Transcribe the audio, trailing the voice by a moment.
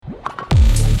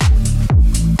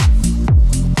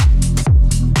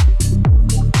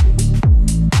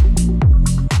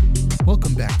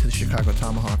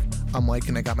Mike,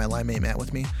 and I got my line mate Matt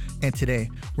with me. And today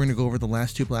we're going to go over the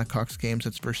last two Blackhawks games.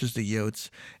 That's versus the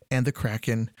Yotes and the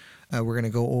Kraken. We're going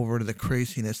to go over the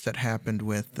craziness that happened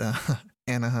with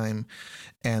Anaheim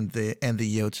and the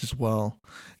Yotes as well,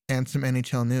 and some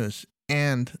NHL news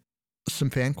and some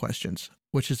fan questions,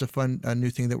 which is a fun new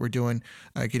thing that we're doing,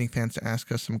 getting fans to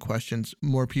ask us some questions.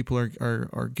 More people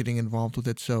are getting involved with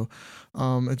it, so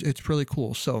it's really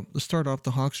cool. So let's start off. The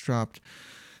Hawks dropped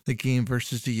the game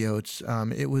versus the Yotes.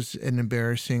 It was an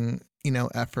embarrassing,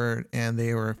 effort, and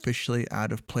they were officially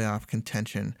out of playoff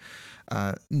contention.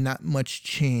 Not much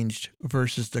changed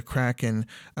versus the Kraken.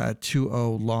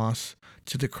 2-0 loss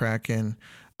to the Kraken.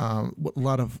 A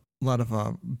lot of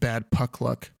bad puck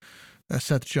luck.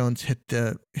 Seth Jones hit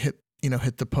the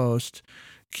post.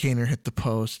 Kaner hit the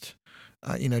post.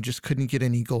 Just couldn't get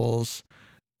any goals.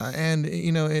 And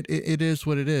it is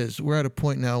what it is. We're at a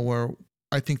point now where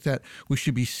I think that we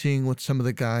should be seeing what some of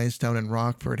the guys down in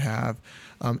Rockford have,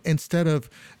 instead of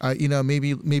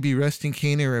maybe resting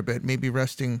Kaner a bit, maybe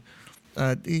resting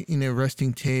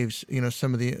resting Taves,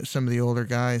 some of the older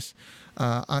guys,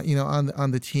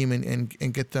 on the team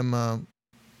and get them,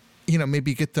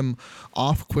 maybe get them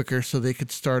off quicker so they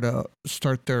could start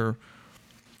their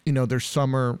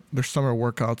summer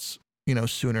workouts,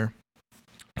 sooner.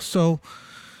 So,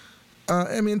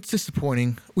 it's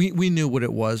disappointing. We knew what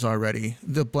it was already.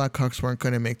 The Blackhawks weren't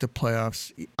going to make the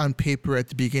playoffs on paper at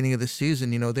the beginning of the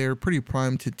season. They were pretty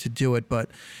primed to do it, but,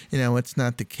 it's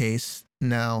not the case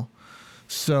now.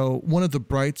 So one of the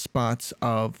bright spots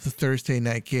of the Thursday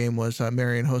night game was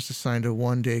Marian Hossa signed a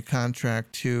one-day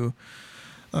contract to,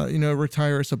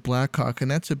 retire as a Blackhawk,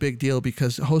 and that's a big deal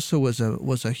because Hossa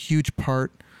was a huge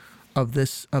part of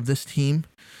this team,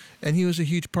 and he was a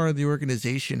huge part of the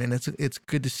organization, and it's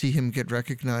good to see him get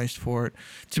recognized for it.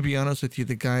 To be honest with you,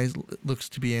 the guy looks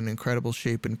to be in incredible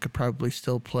shape and could probably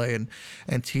still play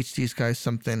and teach these guys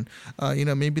something.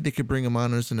 Maybe they could bring him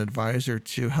on as an advisor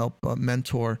to help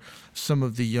mentor some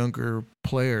of the younger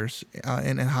players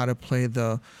and how to play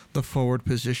the forward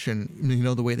position,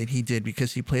 the way that he did,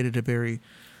 because he played it a very,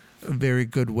 very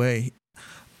good way.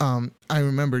 I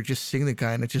remember just seeing the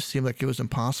guy, and it just seemed like it was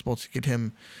impossible to get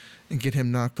him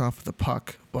knocked off the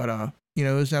puck. But,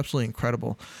 it was absolutely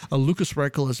incredible. Lucas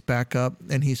Reichel is back up,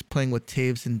 and he's playing with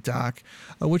Taves and Doc,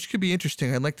 which could be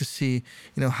interesting. I'd like to see,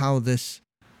 how these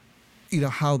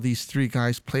three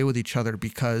guys play with each other,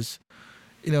 because,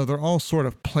 they're all sort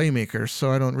of playmakers,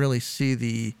 so I don't really see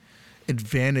the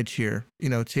advantage here.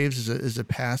 Taves is a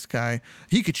pass guy.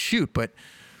 He could shoot, but,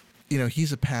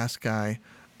 he's a pass guy.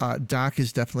 Doc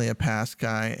is definitely a pass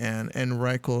guy, and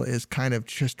Reichel is kind of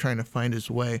just trying to find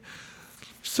his way.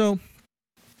 So,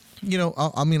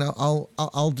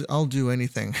 I'll do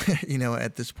anything,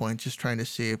 at this point, just trying to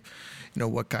see if,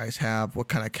 what guys have, what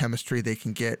kind of chemistry they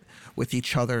can get with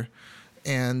each other,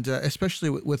 and especially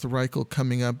with Reichel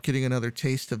coming up, getting another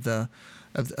taste of the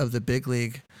big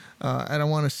league. I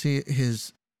don't want to see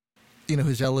his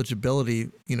eligibility,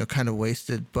 kind of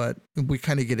wasted, but we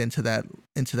kind of get into that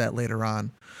later on.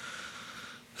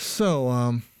 So,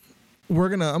 I'm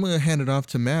going to hand it off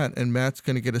to Matt, and Matt's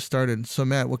going to get us started. So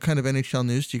Matt, what kind of NHL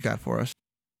news do you got for us?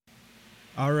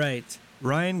 All right.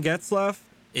 Ryan Getzlaf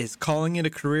is calling it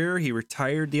a career. He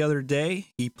retired the other day.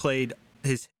 He played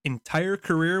his entire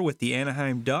career with the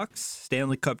Anaheim Ducks,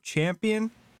 Stanley Cup champion.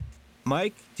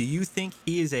 Mike, do you think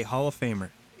he is a Hall of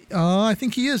Famer? I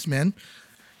think he is, man.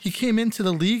 He came into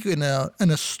the league in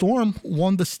a storm,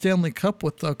 won the Stanley Cup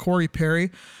with Corey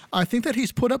Perry. I think that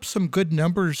he's put up some good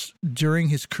numbers during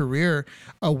his career.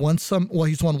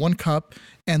 He's won one cup,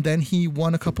 and then he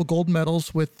won a couple gold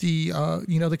medals with the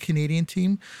the Canadian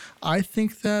team. I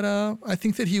think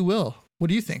that he will. What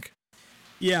do you think?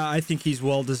 Yeah, I think he's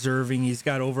well deserving. He's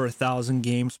got over 1,000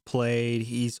 games played.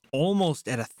 He's almost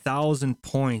at 1,000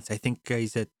 points. I think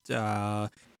he's at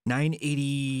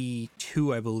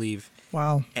 982, I believe.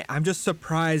 Wow. I'm just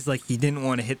surprised he didn't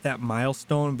want to hit that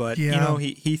milestone, but yeah.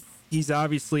 He's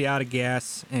obviously out of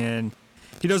gas, and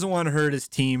he doesn't want to hurt his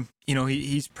team.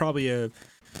 He's probably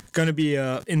going to be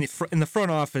in the front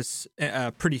office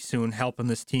pretty soon, helping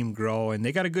this team grow, and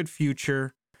they got a good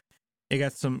future. They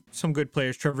got some good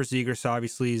players. Trevor Zegras,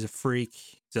 obviously, is a freak.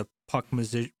 He's a puck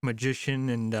magician,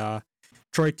 and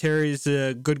Troy Terry's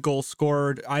a good goal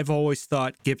scorer. I've always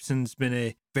thought Gibson's been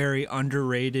a very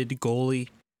underrated goalie.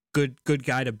 Good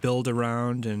guy to build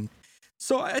around, and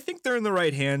so I think they're in the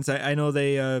right hands. I know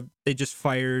they just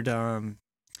fired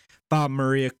Bob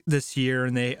Murray this year,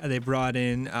 and they brought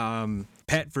in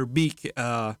Pat Verbeek.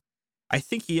 I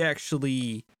think he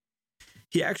actually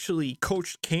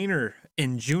coached Kaner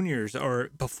in juniors, or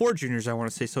before juniors, I want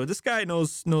to say. So this guy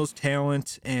knows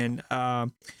talent, and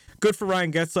good for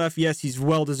Ryan Getzlaf. Yes, he's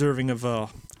well deserving of a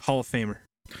Hall of Famer.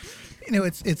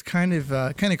 It's kind of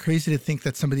crazy to think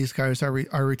that some of these guys are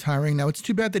retiring now. It's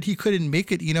too bad that he couldn't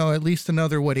make it, at least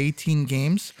another 18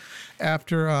 games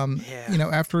after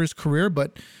after his career.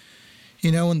 But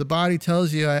when the body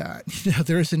tells you,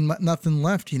 there isn't nothing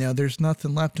left. There's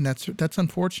nothing left, and that's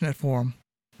unfortunate for him.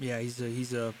 Yeah,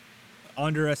 he's a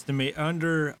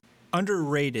underrated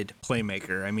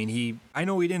playmaker. I mean, I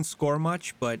know he didn't score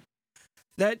much, but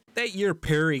that year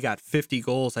Perry got 50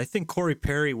 goals. I think Corey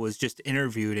Perry was just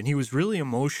interviewed, and he was really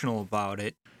emotional about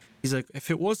it. He's like, if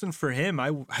it wasn't for him,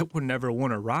 I would never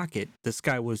won a Rocket. This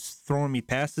guy was throwing me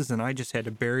passes, and I just had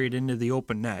to bury it into the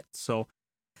open net. So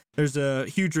there's a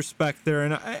huge respect there,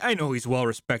 and I know he's well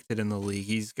respected in the league.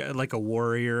 He's got like a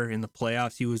warrior in the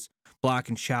playoffs. He was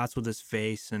blocking shots with his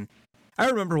face, and I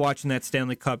remember watching that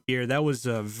Stanley Cup year. That was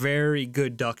a very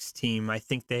good Ducks team. I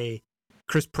think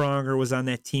Chris Pronger was on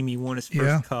that team. He won his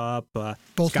first cup.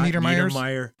 Both Scott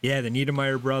Niedermeyers. Yeah, the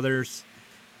Niedermeyer brothers.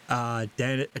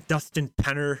 Dustin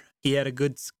Penner. He had a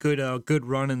good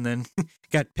run, and then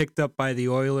got picked up by the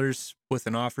Oilers with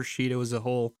an offer sheet. It was a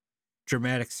whole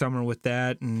dramatic summer with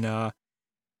that. And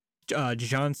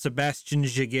Jean-Sebastien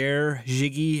Giguère,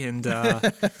 and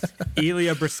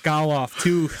Ilya Briskalov,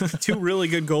 two really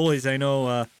good goalies. I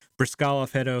know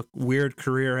Briskalov had a weird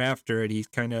career after it. He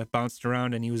kind of bounced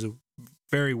around, and he was a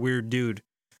very weird dude.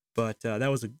 But that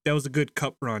was a good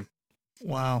cup run.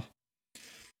 Wow.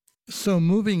 So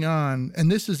moving on, and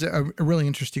this is a really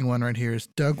interesting one right here, is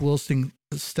Doug Wilson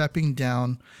stepping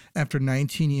down after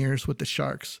 19 years with the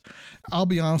Sharks. I'll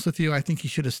be honest with you, I think he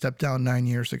should have stepped down 9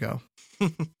 years ago.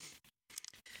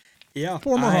 Yeah.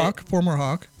 Former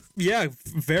Hawk. Yeah,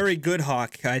 very good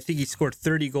Hawk. I think he scored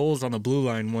 30 goals on the blue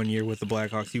line one year with the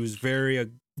Blackhawks. He was very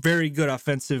good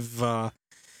offensive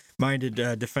minded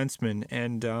defenseman.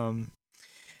 And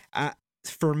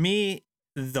for me,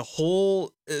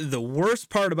 the worst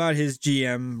part about his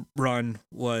GM run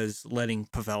was letting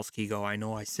Pavelski go. I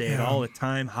know I say it all the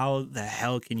time. How the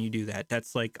hell can you do that?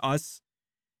 That's like us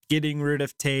getting rid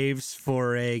of Taves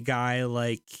for a guy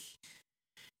like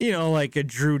a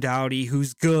Drew Doughty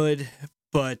who's good,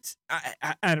 but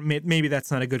I maybe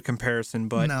that's not a good comparison.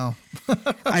 But no,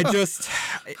 I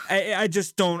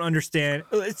just don't understand.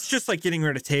 It's just like getting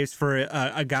rid of Taves for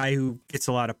a guy who gets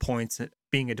a lot of points.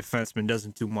 Being a defenseman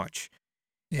doesn't do much.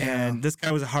 Yeah. And this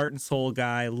guy was a heart and soul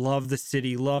guy, loved the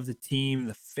city, loved the team.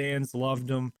 The fans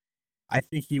loved him. I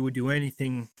think he would do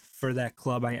anything for that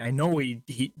club. I know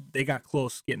they got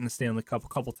close getting the Stanley Cup a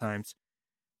couple times,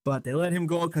 but they let him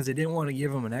go because they didn't want to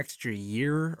give him an extra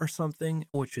year or something,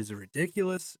 which is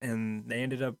ridiculous. And they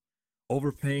ended up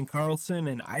overpaying Carlson.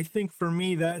 And I think for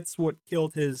me, that's what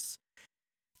killed his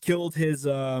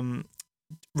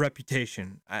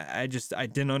reputation. I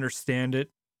didn't understand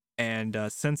it.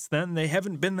 And since then, they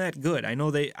haven't been that good. I know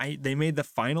they made the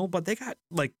final, but they got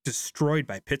destroyed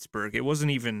by Pittsburgh. It was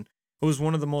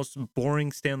one of the most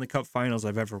boring Stanley Cup finals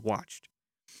I've ever watched.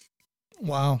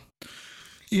 Wow.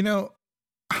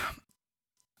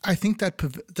 I think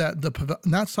that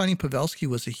not signing Pavelski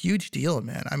was a huge deal,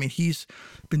 man. I mean, he's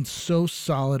been so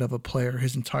solid of a player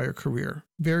his entire career.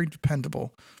 Very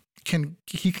dependable.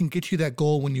 He can get you that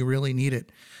goal when you really need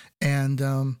it. And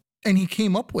he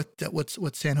came up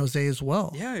with San Jose as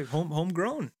well. Yeah,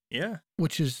 homegrown. Yeah,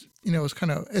 which is was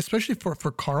kind of, especially for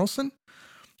Carlson.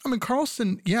 I mean,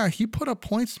 Carlson, yeah, he put up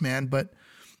points, man, but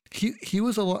he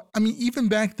was even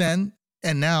back then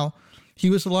and now, he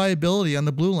was a liability on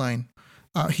the blue line.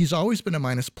 He's always been a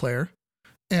minus player,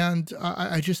 and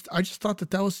I just thought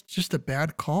that was just a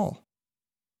bad call.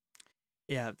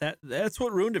 Yeah, that's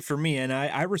what ruined it for me, and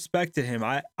I respected him.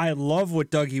 I love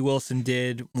what Dougie Wilson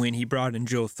did when he brought in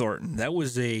Joe Thornton. That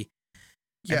was I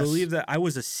believe that I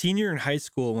was a senior in high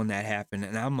school when that happened,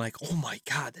 and I'm like, oh my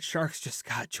God, the Sharks just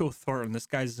got Joe Thornton. This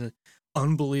guy's an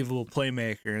unbelievable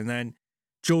playmaker. And then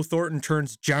Joe Thornton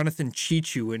turns Jonathan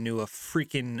Cheechoo into a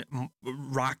freaking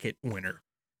Rocket winner.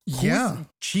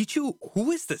 Cheechoo?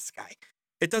 Who is this guy?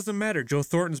 It doesn't matter. Joe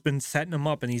Thornton's been setting him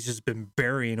up, and he's just been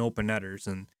burying open netters.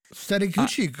 And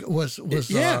Setaguchi was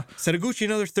Setaguchi,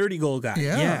 another 30-goal guy.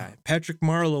 Yeah. Patrick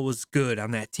Marleau was good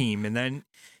on that team, and then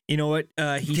you know what?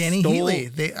 Danny Heatley.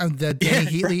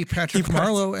 Heatley, Patrick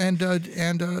Marleau,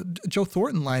 and Joe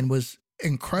Thornton line was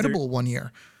incredible one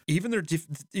year. Even their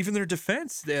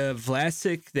defense,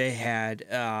 Vlasic. They had,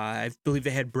 I believe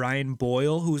they had Brian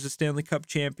Boyle, who was a Stanley Cup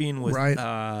champion with,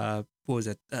 what was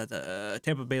it, the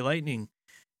Tampa Bay Lightning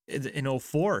in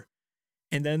 2004.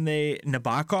 And then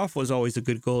Nabokov was always a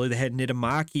good goalie. They had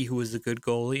Niittymaki, who was a good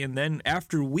goalie. And then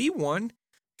after we won,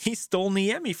 he stole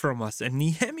Niemi from us, and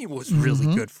Niemi was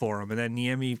really good for him. And then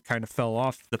Niemi kind of fell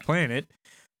off the planet.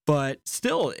 But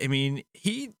still, I mean,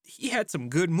 he had some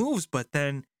good moves, but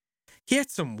then he had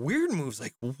some weird moves.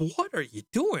 Like, what are you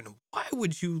doing? Why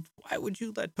would you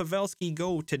let Pavelski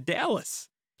go to Dallas?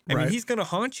 I mean, Right. he's gonna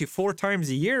haunt you 4 times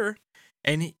a year.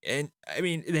 And I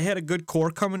mean, they had a good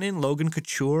core coming in, Logan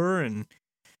Couture, and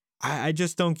I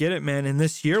just don't get it, man. And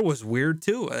this year was weird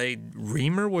too.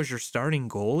 Reamer was your starting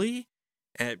goalie.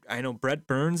 And I know Brett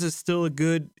Burns is still a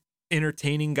good,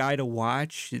 entertaining guy to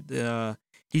watch.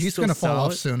 He's going to fall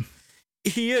off soon.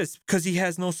 He is, because he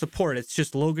has no support. It's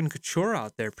just Logan Couture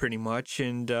out there pretty much.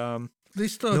 And They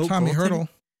still have Tommy Hurdle.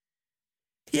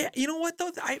 Yeah, you know what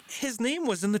though? His name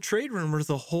was in the trade rumor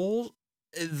the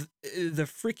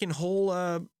freaking whole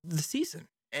the season.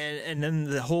 And then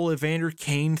the whole Evander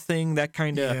Kane thing, that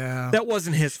kind of that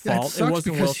wasn't his fault. It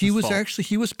wasn't because he was fault.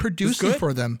 He was producing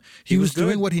for them. He was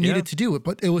doing what he needed to do.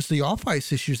 But it was the off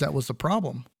ice issues that was the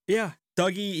problem. Yeah,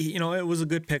 Dougie, it was a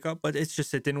good pickup, but it's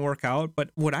just it didn't work out. But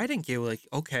what I didn't get, like,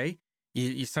 okay,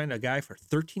 you signed a guy for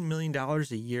 $13 million a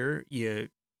year. You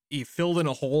filled in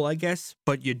a hole, I guess,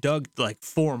 but you dug like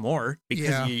 4 more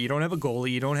because you don't have a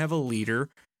goalie, you don't have a leader.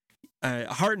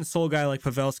 A heart and soul guy like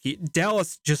Pavelski,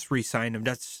 Dallas just re-signed him.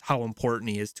 That's how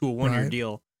important he is to a 1-year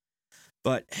deal.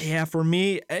 But yeah, for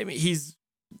me, I mean, he's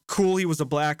cool. He was a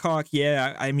Blackhawk.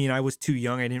 Yeah, I mean, I was too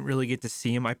young. I didn't really get to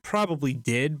see him. I probably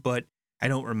did, but I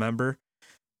don't remember.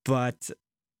 But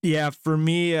yeah, for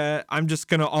me, I'm just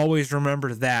going to always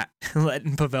remember that,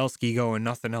 letting Pavelski go and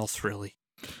nothing else really.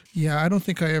 Yeah, I don't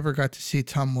think I ever got to see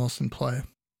Tom Wilson play.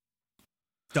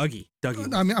 Dougie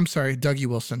Wilson. I mean, I'm sorry, Dougie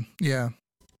Wilson. Yeah.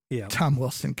 Yeah. Tom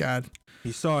Wilson, God.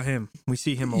 You saw him. We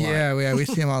see him a lot. Yeah, we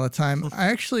see him all the time. I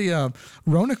actually,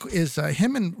 Roenick is,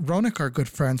 him and Roenick are good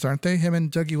friends, aren't they? Him and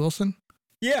Dougie Wilson?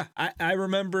 Yeah, I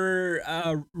remember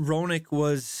Roenick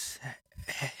was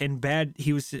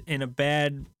he was in a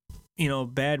bad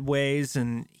ways,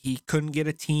 and he couldn't get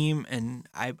a team. And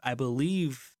I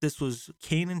believe this was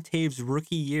Kane and Taves'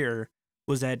 rookie year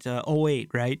was at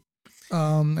 08, right?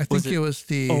 I think it was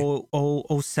the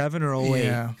 07 or 08.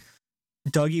 Yeah.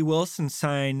 Dougie Wilson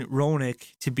signed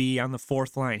Roenick to be on the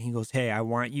 4th line. He goes, hey, I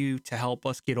want you to help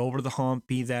us get over the hump,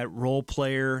 be that role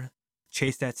player,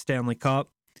 chase that Stanley Cup.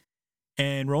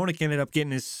 And Roenick ended up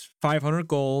getting his 500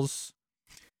 goals.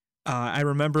 I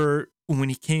remember when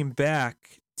he came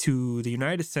back to the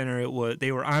United Center,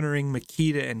 they were honoring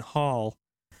Mikita and Hall,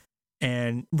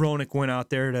 and Roenick went out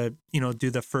there to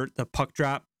do the puck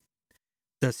drop,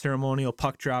 the ceremonial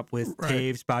puck drop with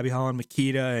Taves, Bobby Hall, and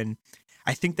Mikita, and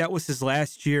I think that was his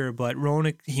last year. But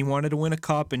Roenick, he wanted to win a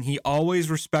cup, and he always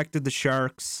respected the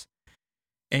Sharks.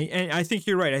 And I think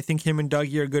you're right. I think him and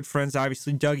Dougie are good friends.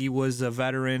 Obviously, Dougie was a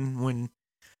veteran when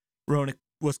Roenick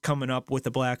was coming up with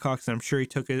the Blackhawks, and I'm sure he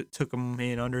took him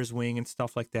in under his wing and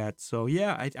stuff like that. So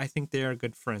yeah, I think they are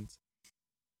good friends.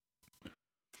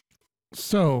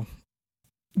 So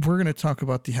we're going to talk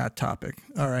about the hot topic.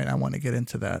 All right, I want to get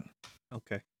into that.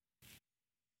 Okay.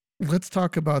 Let's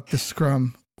talk about the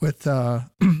scrum with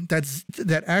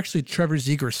that actually Trevor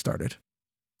Zegras started.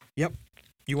 Yep.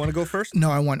 You want to go first? No,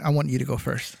 I want you to go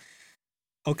first.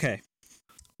 Okay.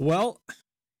 Well,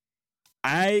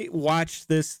 I watched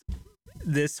this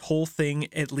whole thing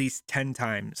at least 10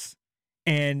 times.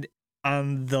 And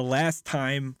on the last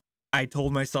time, I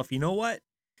told myself, you know what?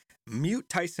 Mute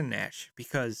Tyson Nash,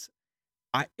 because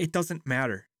it doesn't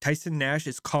matter. Tyson Nash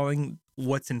is calling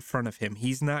what's in front of him.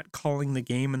 He's not calling the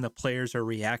game, and the players are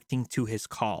reacting to his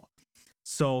call.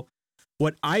 So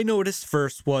what I noticed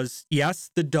first was, yes,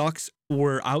 the Ducks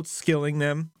were outskilling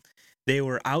them. They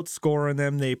were outscoring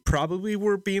them. They probably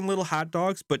were being little hot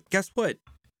dogs, but guess what?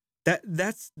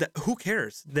 That's who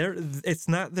cares? It's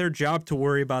not their job to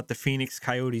worry about the Phoenix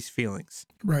Coyotes' feelings.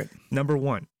 Right. Number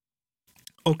one.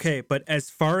 Okay, but as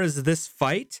far as this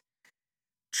fight,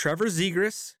 Trevor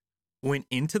Zegras went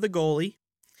into the goalie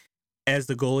as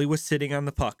the goalie was sitting on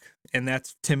the puck. And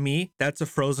that's, to me, that's a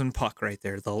frozen puck right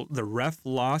there. The ref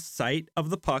lost sight of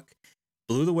the puck,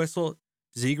 blew the whistle,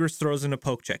 Zegras throws in a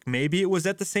poke check. Maybe it was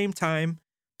at the same time,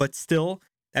 but still,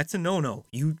 that's a no-no.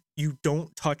 You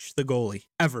don't touch the goalie,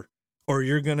 ever. Or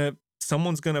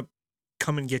someone's gonna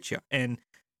come and get you. And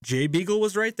Jay Beagle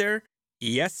was right there.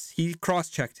 Yes, he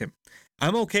cross-checked him.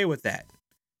 I'm okay with that.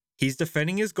 He's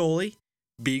defending his goalie.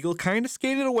 Beagle kind of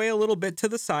skated away a little bit to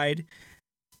the side.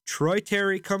 Troy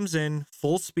Terry comes in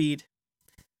full speed,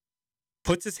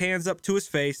 puts his hands up to his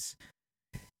face.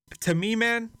 To me,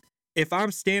 man, if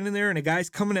I'm standing there and a guy's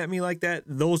coming at me like that,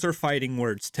 those are fighting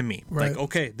words to me. Right. Like,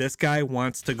 okay, this guy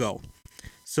wants to go.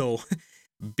 So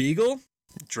Beagle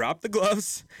dropped the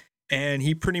gloves, and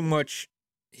he pretty much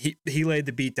he laid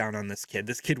the beat down on this kid.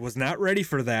 This kid was not ready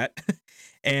for that.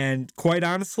 And quite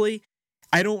honestly,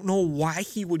 I don't know why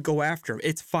he would go after him.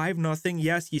 It's 5-0.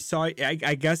 Yes, you saw. I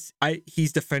guess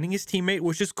he's defending his teammate,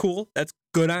 which is cool. That's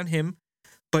good on him.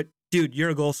 But dude, you're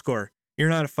a goal scorer. You're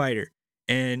not a fighter,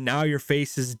 and now your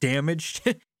face is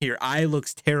damaged. Your eye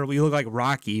looks terrible. You look like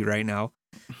Rocky right now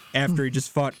after he just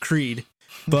fought Creed.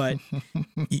 But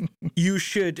you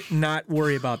should not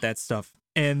worry about that stuff,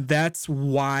 and that's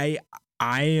why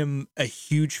I am a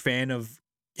huge fan of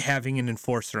having an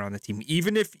enforcer on the team,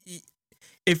 even if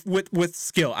with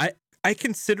skill. I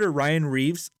consider Ryan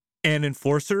Reeves an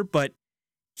enforcer, but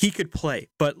he could play.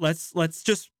 But let's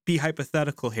just be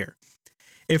hypothetical here.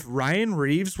 If Ryan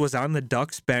Reeves was on the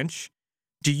Ducks bench,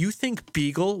 do you think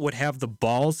Beagle would have the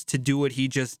balls to do what he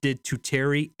just did to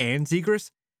Terry and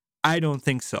Zegras? I don't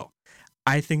think so.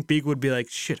 I think Beagle would be like,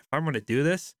 shit, if I'm going to do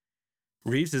this,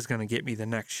 Reeves is going to get me the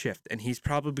next shift, and he's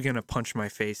probably going to punch my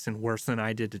face and worse than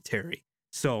I did to Terry.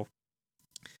 So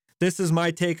this is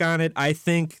my take on it. I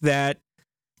think that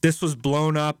this was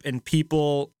blown up and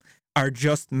people are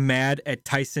just mad at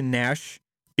Tyson Nash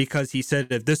because he said,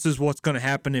 if this is what's going to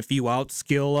happen if you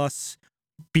outskill us,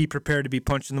 be prepared to be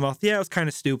punched in the mouth. Yeah, it was kind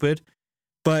of stupid.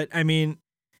 But, I mean,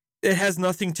 it has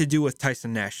nothing to do with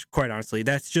Tyson Nash, quite honestly.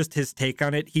 That's just his take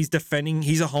on it. He's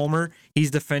a homer.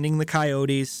 He's defending the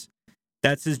Coyotes.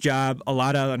 That's his job. A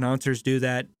lot of announcers do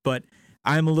that. But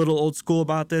I'm a little old school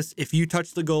about this. If you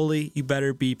touch the goalie, you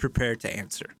better be prepared to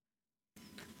answer.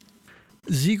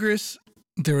 Zegras,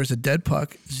 there was a dead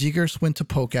puck. Zegras went to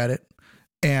poke at it,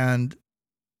 and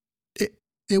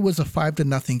it was a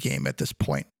 5-0 game at this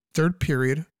point. Third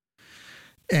period,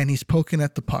 and he's poking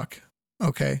at the puck.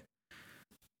 Okay.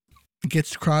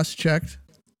 Gets cross-checked,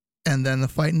 and then the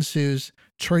fight ensues.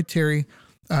 Troy Terry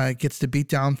gets the beat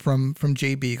down from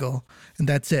Jay Beagle, and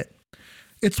that's it.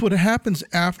 It's what happens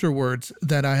afterwards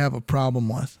that I have a problem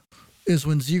with, is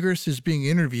when Zegras is being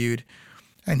interviewed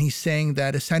and he's saying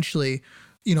that essentially,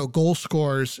 goal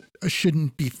scorers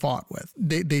shouldn't be fought with.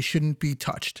 They shouldn't be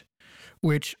touched,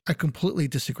 which I completely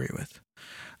disagree with.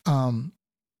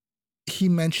 He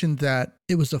mentioned that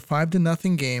it was a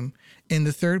 5-0 game in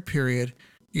the third period.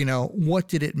 What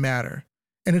did it matter?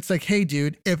 And it's like, hey,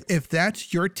 dude, if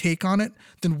that's your take on it,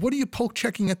 then what are you poke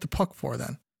checking at the puck for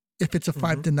then? If it's a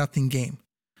 5-0 game.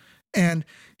 And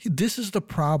this is the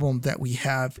problem that we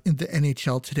have in the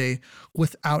NHL today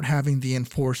without having the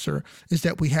enforcer, is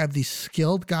that we have these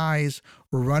skilled guys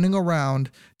running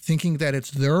around thinking that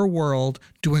it's their world,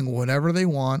 doing whatever they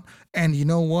want. And you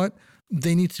know what?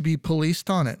 They need to be policed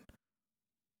on it.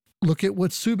 Look at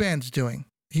what Subban's doing.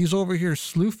 He's over here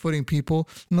slew-footing people.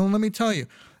 No, let me tell you,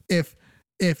 if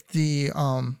the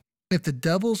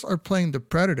Devils are playing the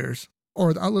Predators,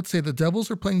 or let's say the Devils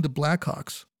are playing the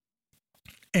Blackhawks,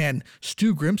 and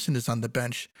Stu Grimson is on the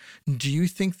bench, do you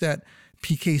think that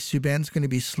PK Subban's going to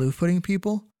be slew-footing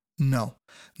people? No,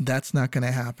 that's not going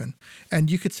to happen.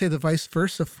 And you could say the vice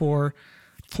versa for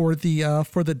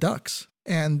the Ducks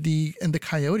and the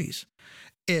Coyotes.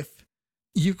 If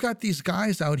you've got these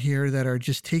guys out here that are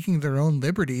just taking their own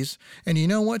liberties, and you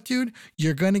know what, dude?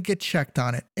 You're going to get checked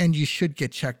on it, and you should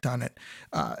get checked on it.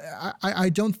 I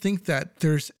don't think that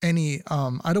there's any,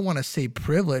 I don't want to say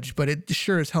privilege, but it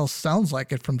sure as hell sounds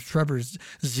like it from Trevor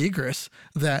Zegras,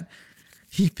 that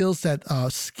he feels that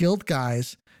skilled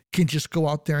guys can just go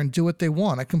out there and do what they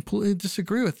want. I completely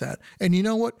disagree with that. And you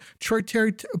know what? Troy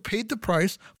Terry paid the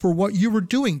price for what you were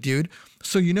doing, dude.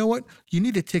 So you know what? You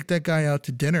need to take that guy out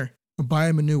to dinner. Buy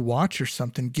him a new watch or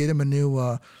something. Get him a new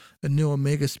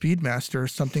Omega Speedmaster or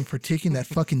something for taking that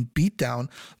fucking beat down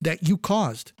that you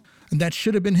caused, and that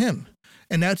should have been him.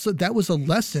 And that was a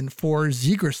lesson for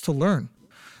Zegras to learn.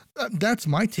 That's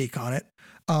my take on it.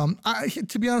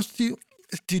 To be honest with you,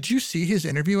 did you see his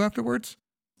interview afterwards?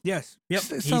 Yes. Yep.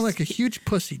 It sounded like a huge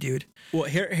pussy, dude. Well,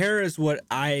 here is what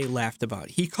I laughed about.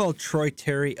 He called Troy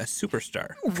Terry a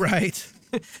superstar. Right.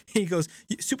 He goes,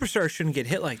 superstars shouldn't get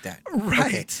hit like that.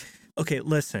 Right. Okay,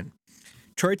 listen.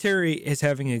 Troy Terry is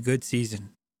having a good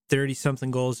season.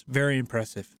 30-something goals, very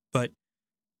impressive. But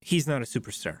he's not a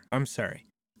superstar. I'm sorry.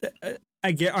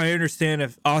 I understand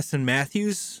if Austin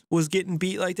Matthews was getting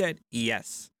beat like that.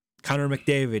 Yes. Connor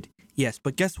McDavid. Yes.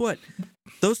 But guess what?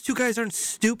 Those two guys aren't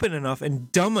stupid enough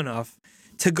and dumb enough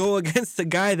to go against a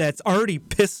guy that's already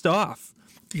pissed off.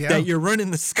 Yeah. That you're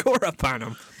running the score up on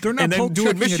them. They're not, and then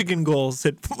doing Michigan goals.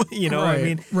 Right, I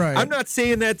mean, right. I'm not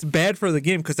saying that's bad for the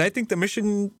game, because I think the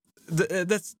Michigan,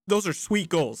 those are sweet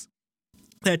goals.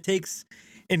 That takes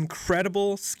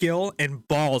incredible skill and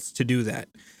balls to do that.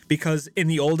 Because in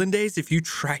the olden days, if you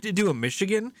tried to do a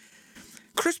Michigan,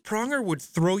 Chris Pronger would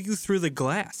throw you through the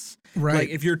glass. Right. Like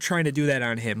if you're trying to do that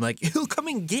on him, like he'll come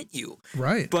and get you.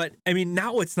 Right. But I mean,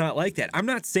 now it's not like that. I'm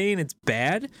not saying it's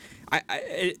bad.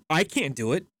 I can't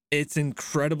do it. It's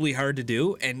incredibly hard to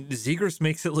do, and Zegras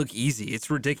makes it look easy. It's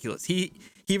ridiculous. He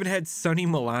even had Sonny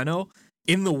Milano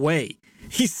in the way.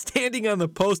 He's standing on the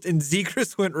post, and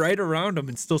Zegras went right around him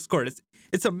and still scored.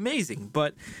 It's amazing.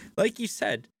 But like you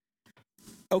said,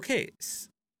 okay,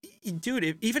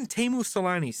 dude, even Teemu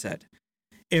Solani said,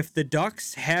 if the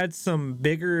Ducks had some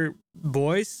bigger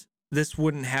boys, this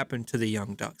wouldn't happen to the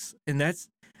young Ducks. And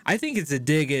I think it's a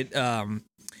dig at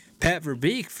Pat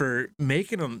Verbeek for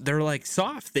making them, they're like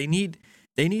soft. They need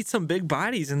some big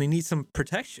bodies and they need some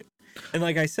protection. And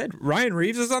like I said, Ryan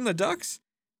Reeves is on the Ducks.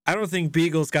 I don't think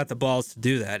Beagle's got the balls to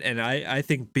do that. And I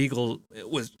think Beagle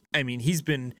he's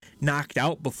been knocked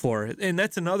out before. And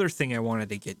that's another thing I wanted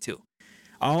to get to.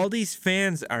 All these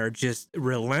fans are just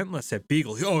relentless at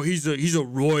Beagle. Oh, he's a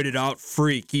roided out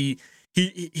freak.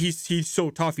 He's so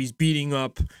tough. He's beating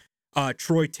up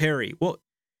Troy Terry. Well,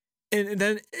 and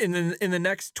then in the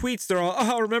next tweets, they're all,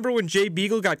 oh, remember when Jay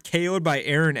Beagle got KO'd by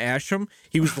Aaron Asham?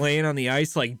 He was laying on the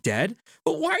ice like dead.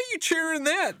 But why are you cheering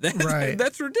that? Right.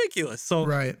 That's ridiculous. So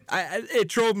right. It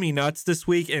drove me nuts this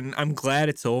week, and I'm glad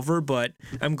it's over. But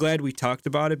I'm glad we talked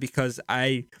about it because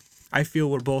I feel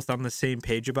we're both on the same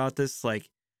page about this. Like,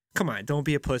 come on, don't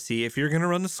be a pussy. If you're gonna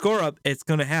run the score up, it's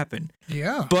gonna happen.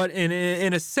 Yeah. But in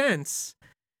a sense,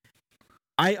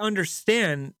 I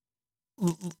understand.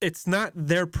 It's not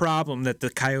their problem that the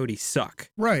Coyotes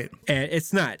suck. Right. And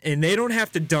it's not. And they don't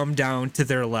have to dumb down to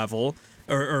their level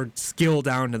or skill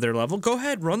down to their level. Go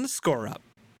ahead, run the score up.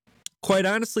 Quite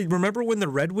honestly, remember when the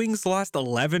Red Wings lost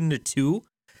 11-2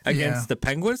 against the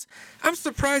Penguins? I'm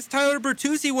surprised Tyler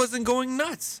Bertuzzi wasn't going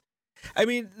nuts. I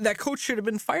mean, that coach should have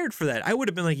been fired for that. I would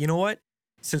have been like, you know what?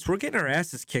 Since we're getting our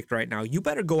asses kicked right now, you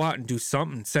better go out and do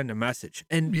something and send a message.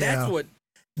 And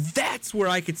that's where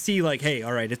I could see, like, hey,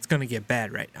 all right, it's going to get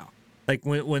bad right now. Like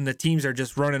when the teams are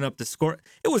just running up the score.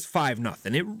 It was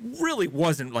 5-0. It really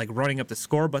wasn't like running up the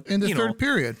score, but in the third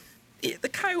period. The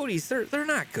Coyotes, they're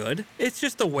not good. It's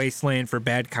just a wasteland for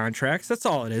bad contracts. That's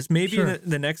all it is. Maybe Sure. in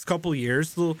the next couple of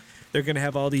years, they're going to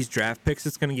have all these draft picks.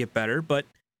 It's going to get better, but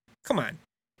come on.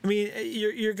 I mean,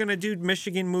 you're going to do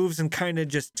Michigan moves and kind of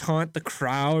just taunt the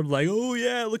crowd like, oh,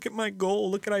 yeah, look at my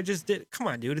goal. Look what I just did. Come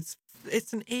on, dude.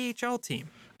 It's an AHL team.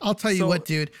 I'll tell you what,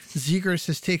 dude. Zegras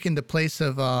has taken the place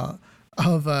of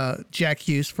Jack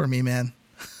Hughes for me, man.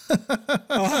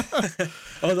 Oh,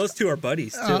 those two are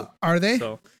buddies, too. Are they?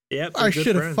 So, yeah, I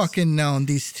should have fucking known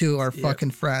these two are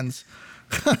fucking friends.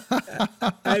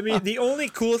 I mean, the only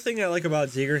cool thing I like about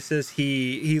Zegras is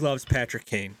he loves Patrick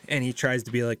Kane, and he tries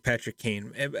to be like Patrick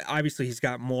Kane. Obviously, he's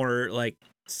got more like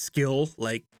skill,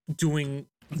 like doing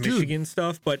Michigan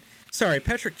stuff. But sorry,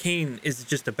 Patrick Kane is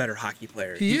just a better hockey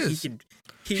player. He is.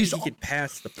 He could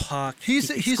pass the puck. He's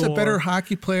a better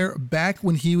hockey player back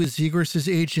when he was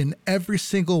Zegras' age in every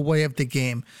single way of the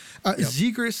game.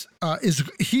 Zegras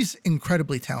he's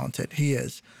incredibly talented. He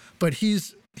is, but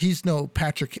he's no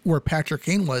Patrick where Patrick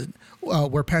Kane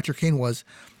was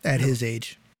at his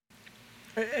age.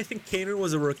 I think Kaner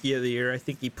was a rookie of the year. I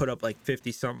think he put up like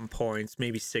 50-something points,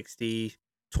 maybe 60,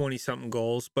 20-something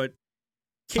goals, but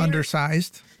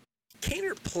Undersized.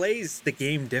 Kaner plays the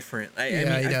game different. He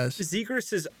does.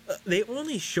 Zegras is. They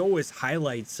only show his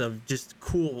highlights of just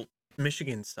cool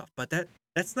Michigan stuff, but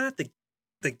that's not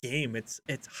the game. It's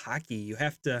hockey. You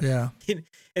have to. Yeah.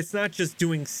 It's not just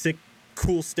doing sick,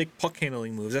 cool stick puck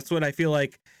handling moves. That's what I feel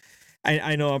like.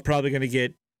 I know I'm probably gonna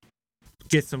get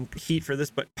some heat for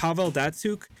this, but Pavel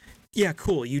Datsyuk. Yeah,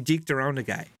 cool. You deked around a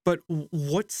guy, but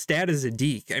what stat is a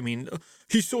deke? I mean,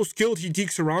 he's so skilled. He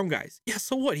dekes around guys. Yeah,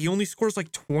 so what? He only scores like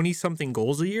 20-something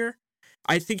goals a year.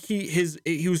 I think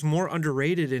he was more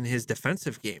underrated in his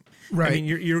defensive game. Right. I mean,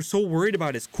 you're so worried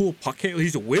about his cool puck handle.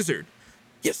 He's a wizard.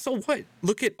 Yeah, so what?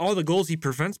 Look at all the goals he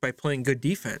prevents by playing good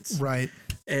defense. Right.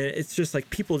 And it's just like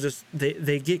people just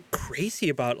they get crazy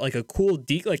about like a cool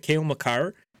deke like Cale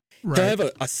Makar. Right. To have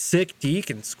a sick deke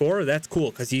and score, that's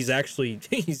cool because he's actually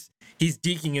he's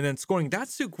deking and then scoring.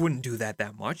 Datsyuk wouldn't do that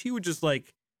much. He would just like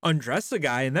undress the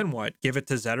guy and then what? Give it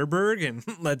to Zetterberg and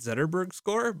let Zetterberg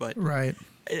score. But right.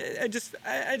 I just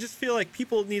feel like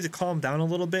people need to calm down a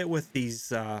little bit with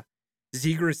these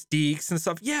Zegras dekes and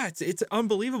stuff. Yeah, it's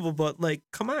unbelievable, but like,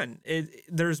 come on,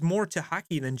 there's more to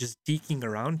hockey than just deking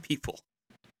around people.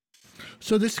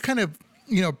 So this kind of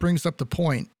brings up the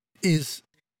point: is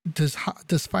does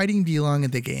fighting belong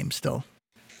in the game still?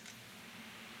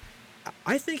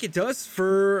 I think it does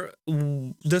for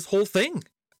this whole thing.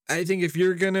 I think if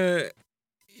you're gonna,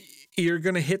 you're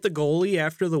going to hit the goalie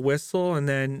after the whistle, and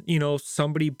then,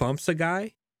 somebody bumps a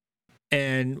guy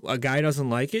and a guy doesn't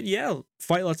like it. Yeah,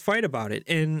 let's fight about it.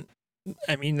 And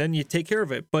I mean, then you take care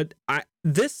of it. But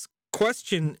this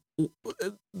question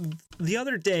the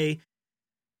other day,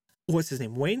 what's his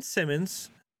name? Wayne Simmons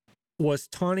was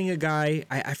taunting a guy.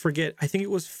 I forget. I think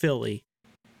it was Philly.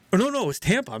 Or no, it was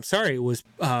Tampa. I'm sorry. It was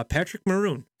Patrick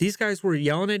Maroon. These guys were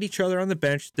yelling at each other on the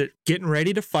bench. They're getting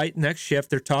ready to fight next shift.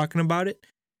 They're talking about it.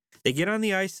 They get on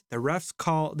the ice. The refs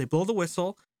they blow the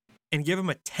whistle and give them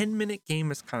a 10-minute game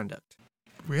misconduct.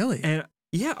 Really? And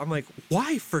yeah, I'm like,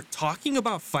 why? For talking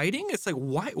about fighting? It's like,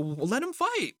 why? Let them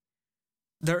fight.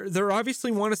 They're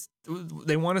obviously want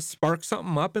to spark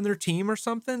something up in their team or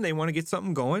something. They want to get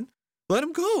something going. Let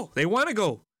them go. They want to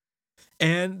go.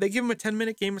 And they give them a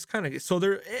 10-minute game misconduct. So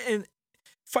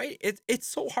fight. It's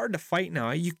so hard to fight now.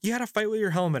 You got to fight with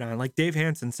your helmet on, like Dave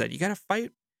Hansen said. You got to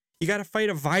fight. You got to fight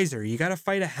a visor. You got to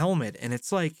fight a helmet. And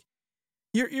it's like,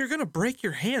 you're gonna break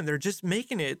your hand. They're just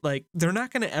making it like they're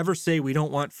not gonna ever say we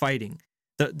don't want fighting.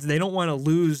 They don't want to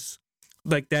lose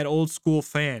like that old school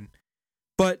fan.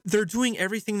 But they're doing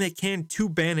everything they can to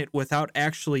ban it without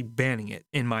actually banning it,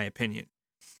 in my opinion.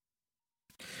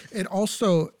 It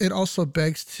also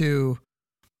begs to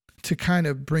kind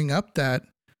of bring up that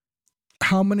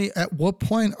at what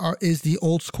point is the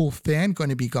old school fan going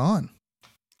to be gone?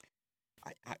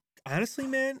 I honestly,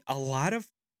 man, a lot of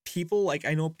people, like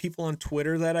I know people on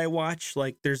Twitter that I watch,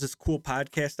 like there's this cool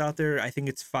podcast out there. I think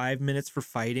it's 5 Minutes for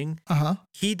Fighting.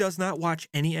 He does not watch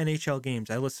any NHL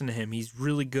games. I listen to him. He's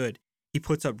really good. He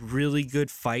puts up really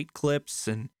good fight clips,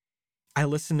 and I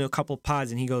listen to a couple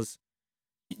pods, and he goes,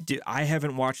 dude, I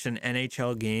haven't watched an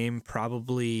NHL game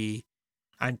probably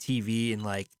on TV in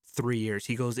like 3 years.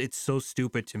 He goes, it's so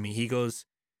stupid to me. He goes,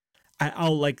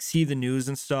 I'll like see the news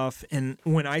and stuff. And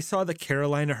when I saw the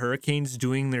Carolina Hurricanes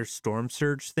doing their storm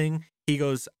surge thing, he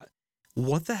goes,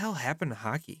 what the hell happened to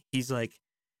hockey? He's like,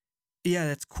 yeah,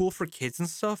 that's cool for kids and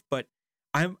stuff, but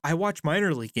I watch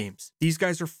minor league games. These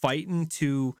guys are fighting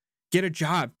to get a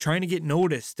job, trying to get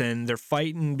noticed, and they're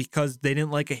fighting because they didn't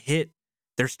like a hit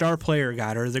their star player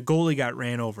got or their goalie got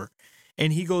ran over.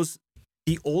 And he goes,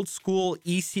 the old school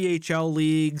ECHL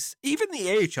leagues, even the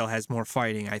AHL has more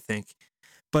fighting, I think.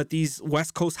 But these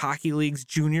West Coast Hockey Leagues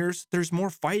juniors, there's more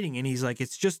fighting. And he's like,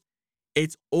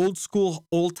 it's old school,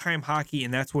 old time hockey.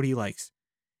 And that's what he likes.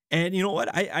 And you know what?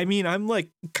 I mean, I'm like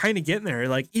kind of getting there.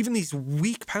 Like even these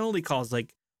weak penalty calls,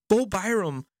 like Bo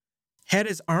Byram had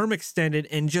his arm extended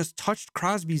and just touched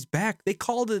Crosby's back. They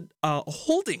called it a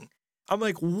holding. I'm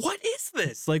like, what is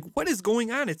this? Like, what is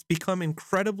going on? It's become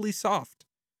incredibly soft.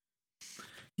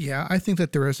 Yeah, I think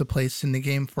that there is a place in the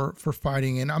game for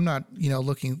fighting, and I'm not,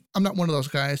 I'm not one of those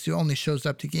guys who only shows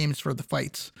up to games for the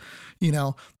fights.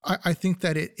 I think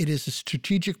that it is a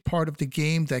strategic part of the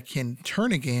game that can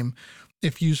turn a game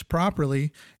if used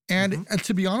properly. And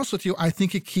to be honest with you, I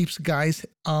think it keeps guys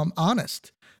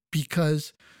honest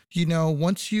because,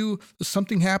 once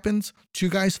something happens, two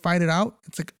guys fight it out,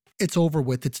 it's like, it's over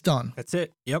with, it's done. That's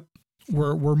it. Yep.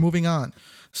 We're moving on.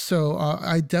 So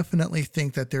I definitely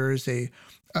think that there is a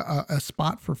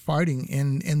spot for fighting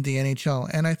in the NHL,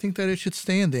 and I think that it should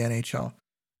stay in the NHL.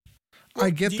 Well, I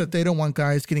get that they don't want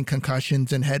guys getting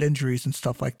concussions and head injuries and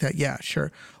stuff like that. Yeah,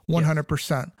 sure,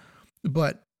 100%.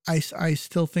 But I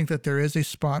still think that there is a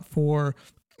spot for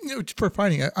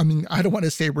fighting. I mean, I don't want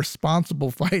to say responsible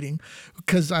fighting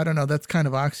because I don't know, that's kind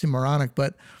of oxymoronic,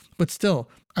 but still,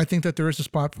 I think that there is a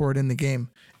spot for it in the game.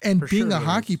 And being a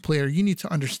hockey player, you need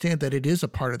to understand that it is a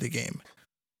part of the game.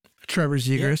 Trevor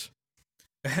Zegers.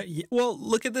 Yeah. Well,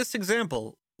 look at this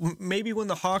example. Maybe when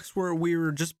the Hawks we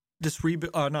were just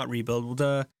not rebuild,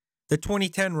 the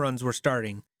 2010 runs were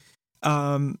starting.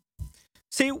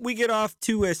 Say we get off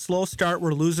to a slow start,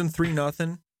 we're losing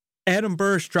 3-0. Adam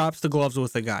Burris drops the gloves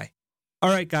with a guy. All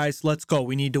right, guys, let's go.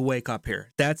 We need to wake up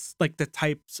here. That's like the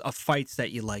types of fights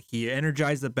that you like. You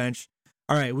energize the bench.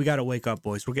 All right, we got to wake up,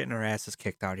 boys. We're getting our asses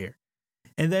kicked out here.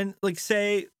 And then, like,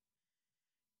 say,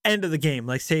 end of the game.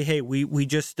 Like, say, hey, we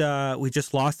just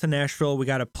lost to Nashville. We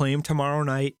got to play them tomorrow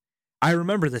night. I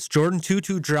remember this Jordan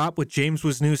 2-2 drop with James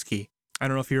Wisniewski. I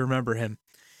don't know if you remember him.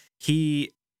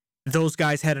 Those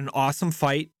guys had an awesome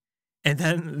fight. And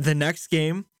then the next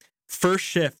game, first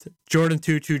shift, Jordan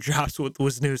 2-2 drops with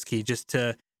Wisniewski just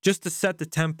to set the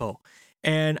tempo.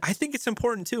 And I think it's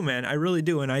important too, man. I really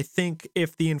do. And I think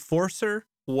if the enforcer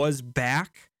was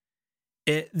back,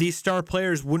 these star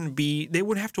players wouldn't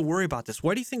have to worry about this.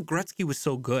 Why do you think Gretzky was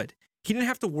so good? He didn't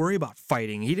have to worry about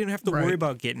fighting. He didn't have to worry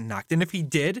about getting knocked. And if he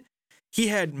did, he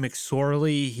had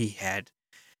McSorley.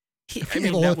 If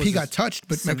he got touched,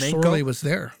 but Semenko. McSorley was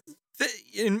there.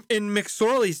 in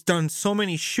McSorley's done so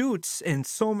many shoots and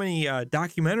so many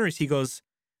documentaries. He goes,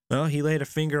 well, he laid a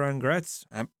finger on Gretz.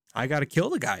 I got to kill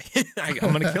the guy. I'm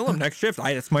going to kill him next shift.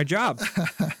 That's my job.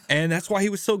 And that's why he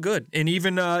was so good. And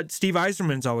even Steve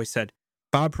Yzerman's always said,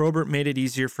 Bob Probert made it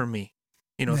easier for me.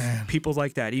 You know, people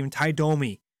like that. Even Ty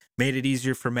Domi made it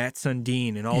easier for Matt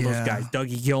Sundin and all those guys.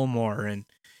 Dougie Gilmore. And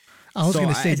I was going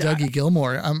to say Dougie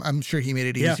Gilmore. I'm sure he made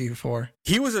it easier for.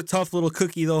 He was a tough little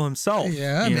cookie, though, himself.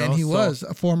 Yeah, man. He was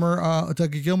a former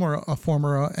Dougie Gilmore, a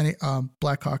former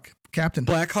Blackhawk captain.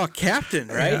 Blackhawk captain,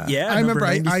 right? Yeah. I remember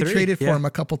I traded for him a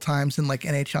couple times in like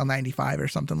NHL 95 or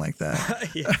something like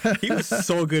that. He was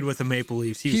so good with the Maple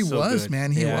Leafs. He was,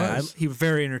 man. He was. He was a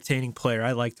very entertaining player.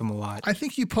 I liked him a lot. I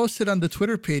think you posted on the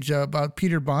Twitter page about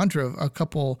Peter Bondra a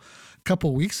couple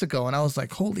weeks ago, and I was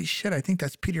like, holy shit, I think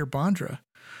that's Peter Bondra.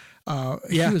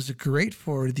 He was great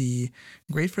for the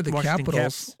Washington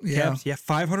Capitals. Caps,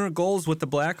 500 goals with the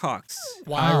Blackhawks.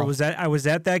 Wow. I was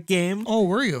at that game. Oh,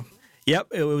 were you? Yep,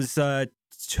 it was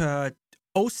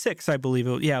 06, I believe.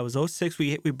 It was 06.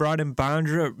 We brought in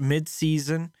Bondra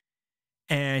mid-season,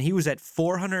 and he was at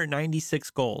 496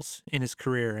 goals in his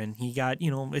career. And he got,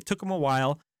 it took him a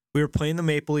while. We were playing the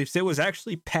Maple Leafs. It was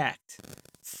actually packed,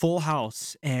 full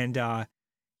house, and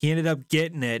he ended up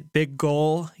getting it. Big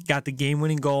goal, got the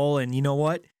game-winning goal, and you know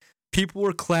what? People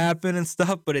were clapping and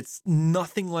stuff, but it's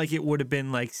nothing like it would have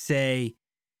been, like, say,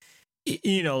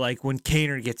 like when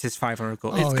Kaner gets his 500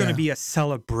 goal. It's going to be a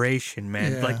celebration,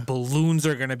 man. Yeah. Like balloons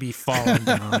are going to be falling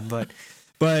down. But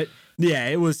yeah,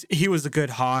 he was a good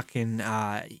Hawk, and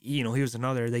he was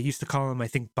another. They used to call him, I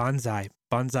think, Bonsai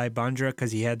Bondra,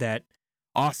 because he had that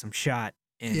awesome shot.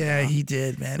 And, he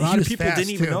did, man. A lot of people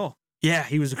didn't even know. Yeah,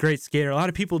 he was a great skater. A lot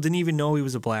of people didn't even know he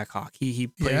was a Blackhawk. He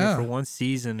played here for one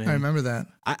season. And I remember that.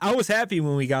 I was happy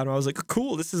when we got him. I was like,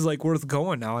 cool, this is like worth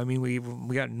going now. I mean, we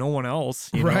got no one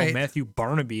else. You know, Matthew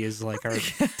Barnaby is like our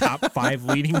top 5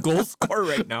 leading goal scorer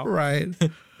right now. Right.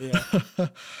 Yeah.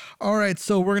 All right,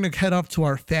 so we're going to head up to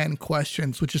our fan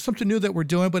questions, which is something new that we're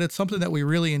doing, but it's something that we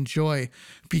really enjoy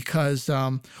because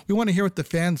we want to hear what the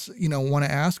fans, want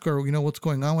to ask or, what's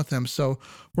going on with them. So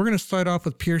we're going to start off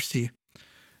with Piercy.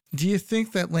 Do you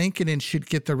think that Lankinen should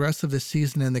get the rest of the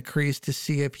season in the crease to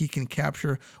see if he can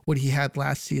capture what he had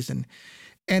last season?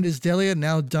 And is Delia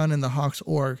now done in the Hawks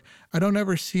org? I don't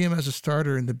ever see him as a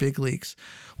starter in the big leagues.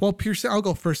 Well, Pierce, I'll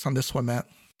go first on this one, Matt.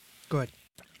 Go ahead.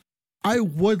 I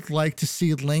would like to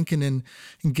see Lankinen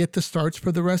get the starts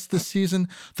for the rest of the season.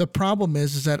 The problem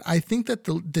is that I think that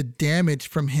the damage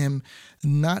from him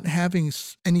not having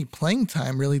any playing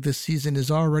time really this season is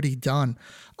already done.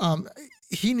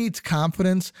 He needs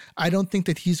confidence. I don't think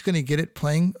that he's going to get it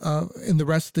playing in the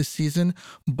rest of the season,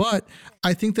 but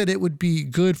I think that it would be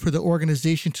good for the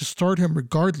organization to start him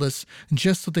regardless,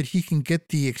 just so that he can get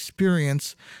the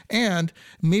experience and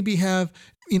maybe have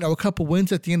a couple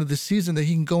wins at the end of the season that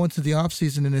he can go into the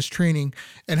offseason in his training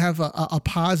and have a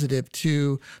positive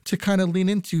to kind of lean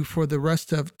into for the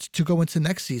rest of to go into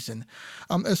next season.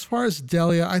 As far as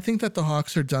Delia, I think that the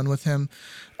Hawks are done with him.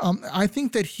 I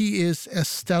think that he is a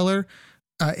stellar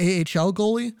AHL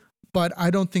goalie, but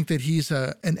I don't think that he's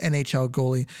an NHL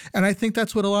goalie. And I think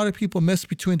that's what a lot of people miss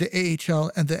between the AHL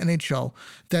and the NHL,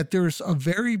 that there's a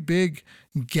very big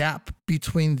gap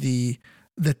between the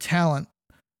talent,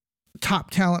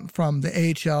 top talent from the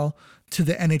AHL to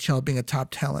the NHL being a top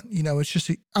talent. It's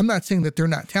just, I'm not saying that they're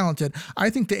not talented.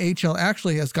 I think the AHL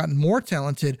actually has gotten more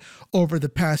talented over the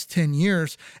past 10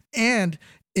 years and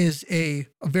is a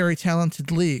very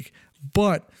talented league.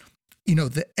 But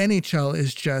the NHL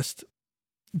is just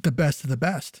the best of the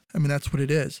best. I mean, that's what it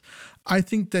is. I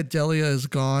think that Delia is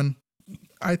gone.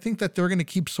 I think that they're going to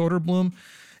keep Soderblom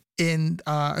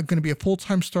going to be a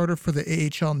full-time starter for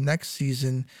the AHL next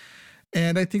season.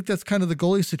 And I think that's kind of the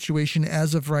goalie situation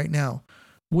as of right now.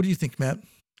 What do you think, Matt?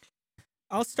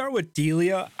 I'll start with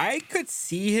Delia. I could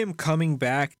see him coming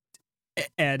back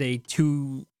at a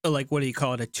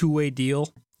two-way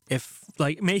deal. If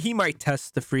he might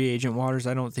test the free agent waters.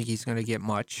 I don't think he's going to get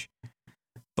much,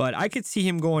 but I could see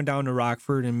him going down to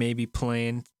Rockford and maybe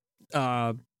playing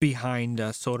behind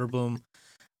Soderblom.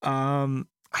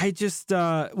 I just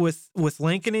with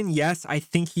Lankinen, yes, I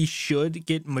think he should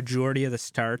get majority of the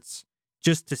starts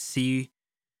just to see.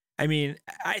 I mean,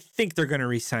 I think they're going to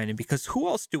re-sign him because who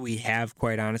else do we have?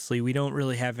 Quite honestly, we don't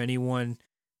really have anyone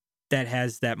that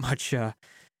has that much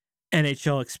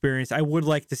NHL experience. I would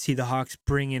like to see the Hawks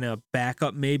bring in a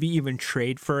backup, maybe even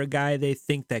trade for a guy they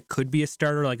think that could be a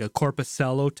starter, like a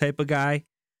Korpisello type of guy,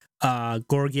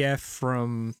 Gorgiev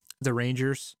from the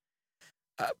Rangers.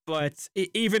 But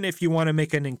even if you want to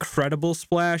make an incredible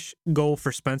splash, go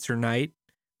for Spencer Knight,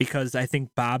 because I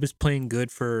think Bob is playing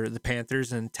good for the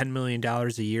Panthers, and $10 million a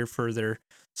year for their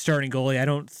starting goalie. I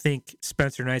don't think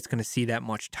Spencer Knight's going to see that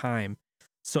much time.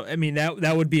 So, I mean,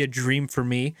 that would be a dream for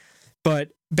me. But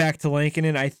back to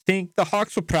Lankinen, I think the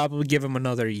Hawks will probably give him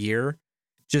another year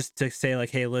just to say,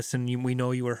 like, hey, listen, we know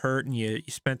you were hurt and you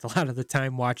spent a lot of the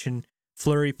time watching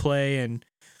Fleury play, and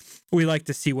we like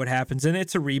to see what happens. And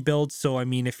it's a rebuild, so, I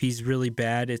mean, if he's really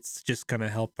bad, it's just going to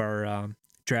help our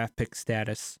draft pick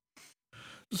status.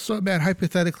 So, Matt,